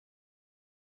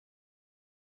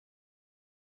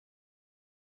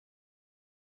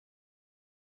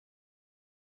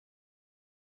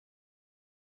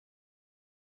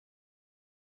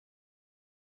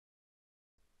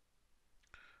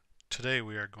Today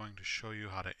we are going to show you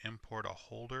how to import a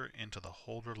holder into the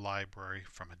holder library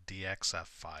from a DXF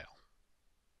file.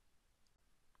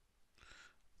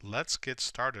 Let's get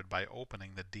started by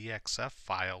opening the DXF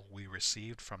file we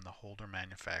received from the holder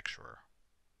manufacturer.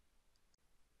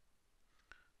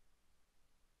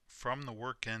 From the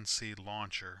WorkNC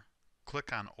launcher,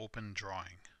 click on Open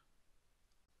Drawing.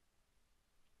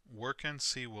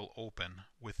 WorkNC will open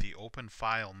with the Open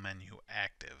File menu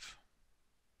active.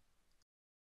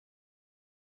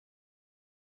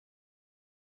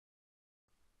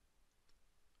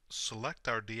 Select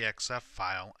our DXF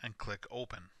file and click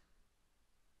Open.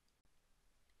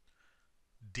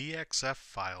 DXF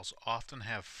files often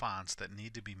have fonts that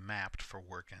need to be mapped for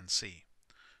WorkNC.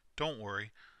 Don't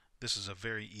worry, this is a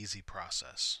very easy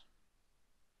process.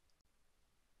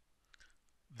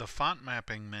 The font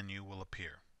mapping menu will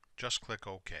appear. Just click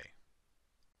OK.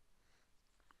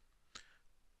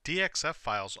 DXF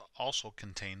files also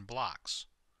contain blocks.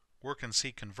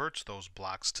 WorkNC converts those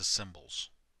blocks to symbols.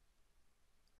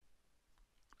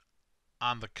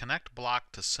 On the Connect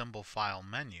Block to Symbol File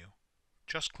menu,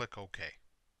 just click OK.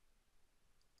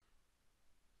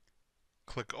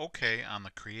 Click OK on the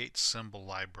Create Symbol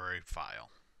Library file.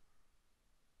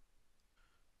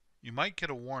 You might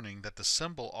get a warning that the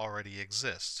symbol already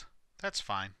exists. That's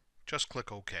fine. Just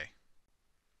click OK.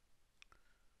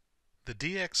 The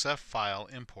DXF file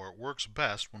import works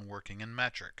best when working in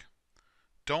metric.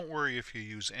 Don't worry if you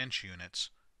use inch units.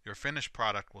 Your finished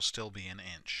product will still be in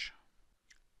inch.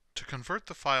 To convert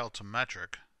the file to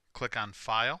metric, click on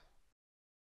File,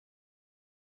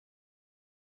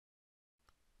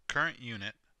 Current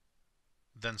Unit,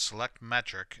 then select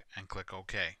Metric and click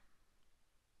OK.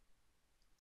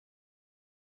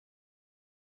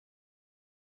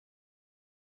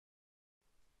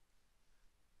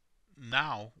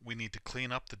 Now we need to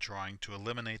clean up the drawing to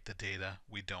eliminate the data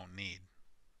we don't need.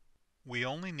 We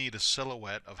only need a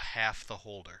silhouette of half the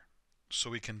holder, so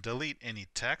we can delete any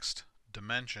text,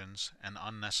 dimensions, and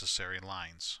unnecessary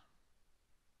lines.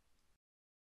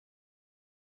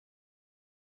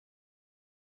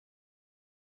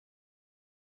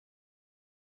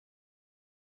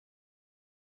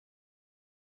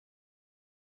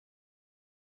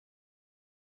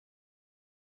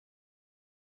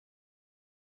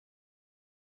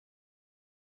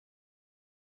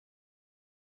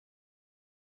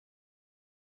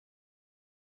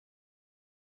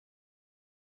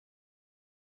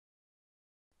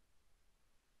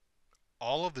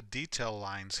 All of the detail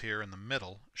lines here in the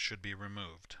middle should be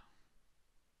removed.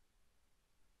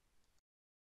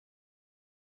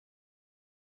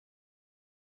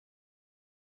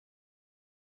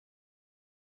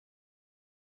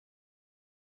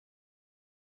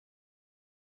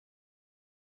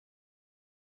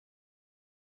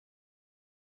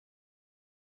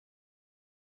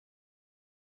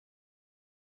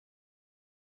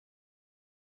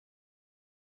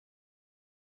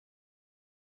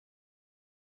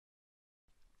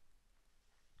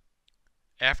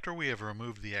 After we have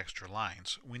removed the extra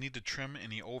lines, we need to trim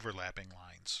any overlapping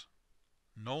lines.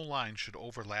 No lines should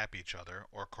overlap each other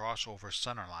or cross over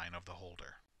center line of the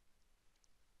holder.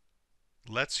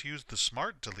 Let's use the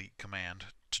Smart Delete command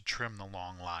to trim the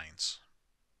long lines.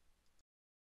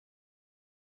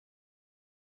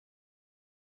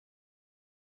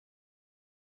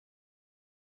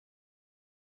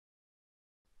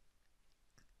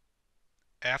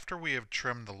 After we have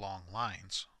trimmed the long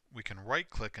lines, we can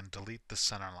right-click and delete the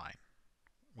center line.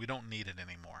 We don't need it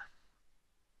anymore.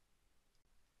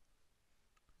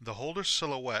 The holder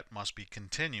silhouette must be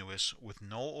continuous with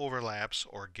no overlaps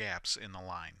or gaps in the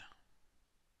line.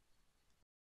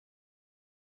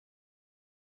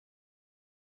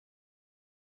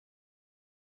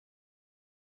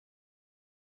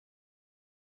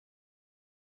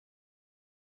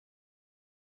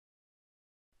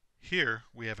 Here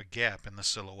we have a gap in the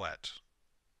silhouette.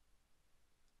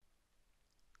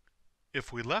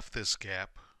 If we left this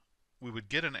gap, we would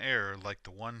get an error like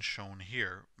the one shown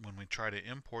here when we try to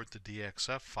import the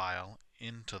DXF file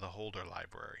into the holder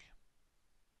library.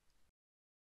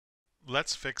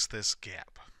 Let's fix this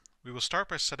gap. We will start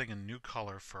by setting a new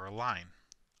color for a line.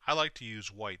 I like to use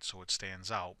white so it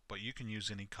stands out, but you can use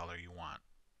any color you want.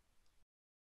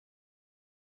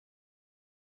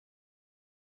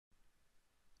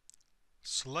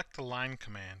 Select the line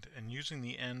command and using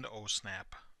the end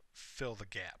O-snap, fill the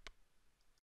gap.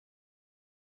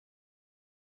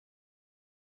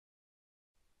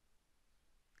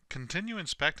 Continue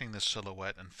inspecting the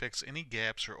silhouette and fix any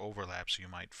gaps or overlaps you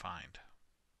might find.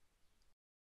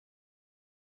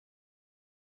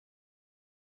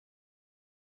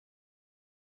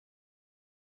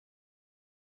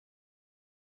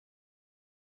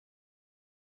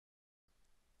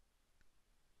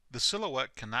 The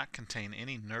silhouette cannot contain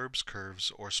any NURBS,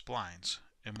 curves, or splines.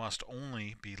 It must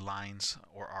only be lines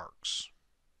or arcs.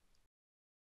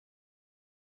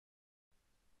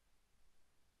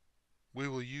 We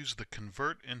will use the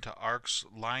Convert into Arcs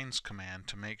Lines command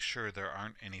to make sure there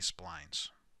aren't any splines.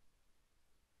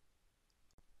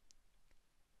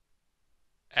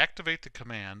 Activate the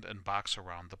command and box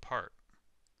around the part.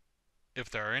 If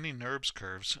there are any NURBS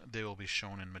curves, they will be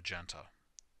shown in magenta.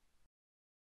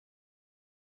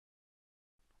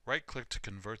 Right-click to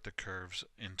convert the curves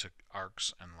into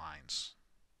arcs and lines.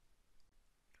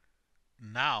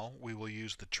 Now we will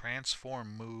use the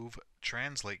Transform Move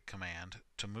Translate command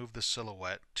to move the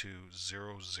silhouette to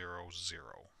 0, 0,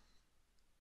 0.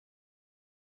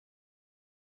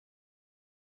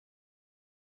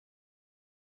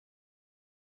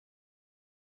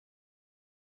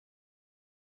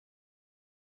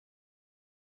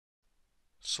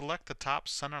 Select the top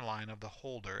center line of the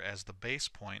holder as the base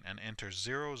point and enter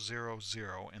 0, 0,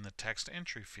 0 in the text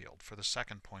entry field for the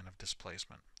second point of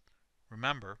displacement.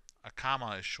 Remember, a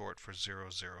comma is short for 0,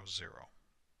 0, 0.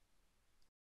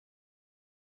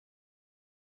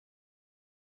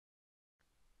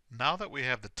 Now that we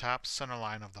have the top center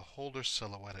line of the holder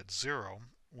silhouette at 0,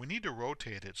 we need to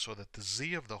rotate it so that the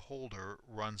Z of the holder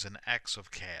runs in X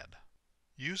of CAD.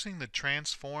 Using the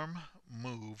Transform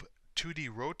Move 2D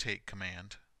Rotate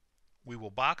command, we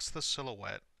will box the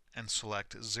silhouette and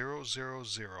select 0, 0,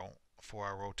 0 for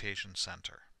our rotation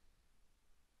center.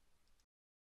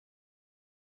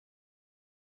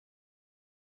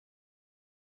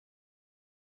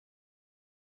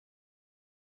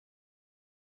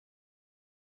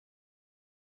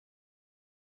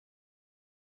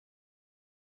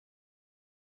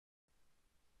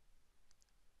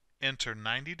 Enter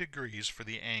 90 degrees for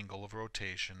the angle of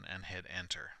rotation and hit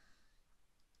enter.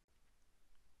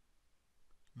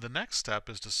 The next step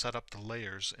is to set up the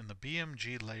layers in the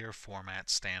BMG layer format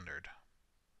standard.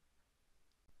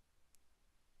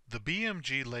 The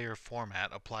BMG layer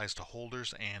format applies to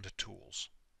holders and tools.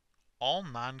 All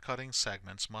non-cutting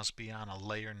segments must be on a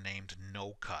layer named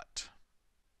No Cut.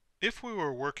 If we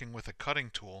were working with a cutting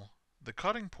tool, the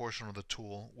cutting portion of the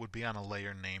tool would be on a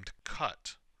layer named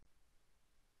Cut.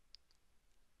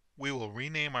 We will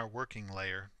rename our working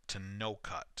layer to No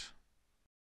Cut.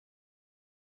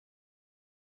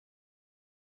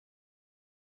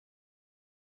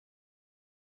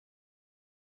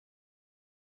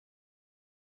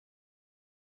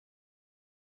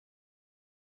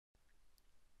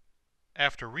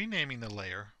 After renaming the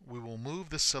layer, we will move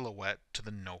the silhouette to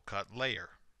the No Cut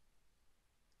layer.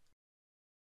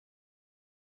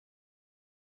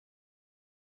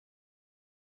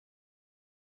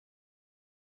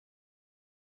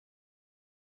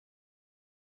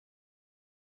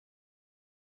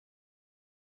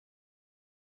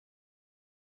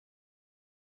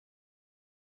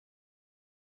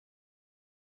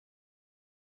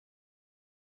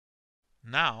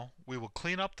 Now, we will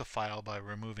clean up the file by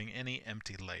removing any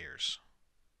empty layers.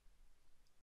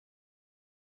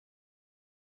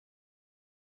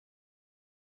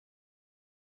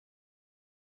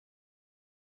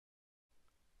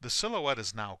 The silhouette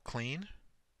is now clean,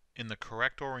 in the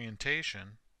correct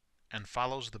orientation, and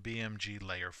follows the BMG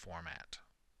layer format.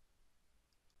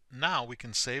 Now we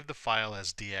can save the file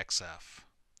as DXF.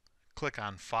 Click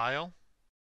on File,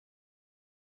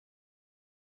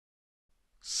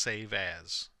 Save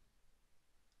As.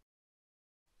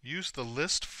 Use the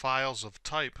List Files of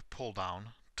Type pull-down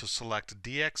to select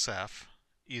DXF,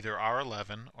 either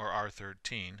R11 or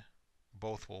R13.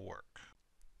 Both will work.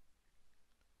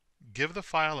 Give the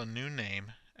file a new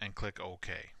name and click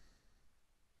OK.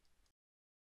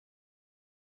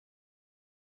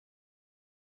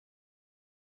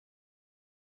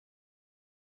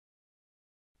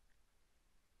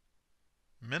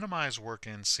 Minimize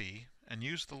WorkNC and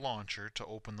use the launcher to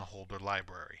open the holder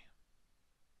library.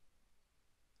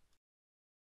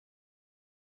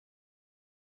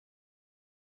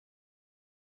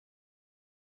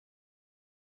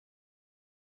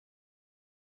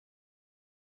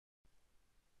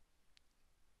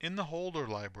 In the holder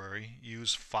library,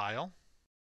 use File,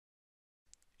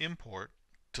 Import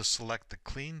to select the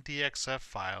clean DXF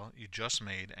file you just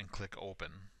made and click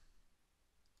Open.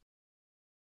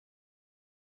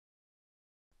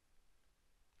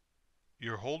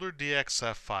 Your holder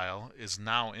DXF file is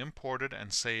now imported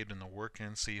and saved in the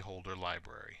WorkNC holder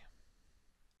library.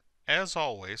 As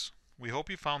always, we hope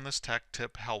you found this tech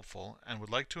tip helpful and would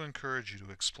like to encourage you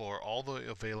to explore all the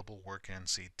available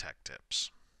WorkNC tech tips.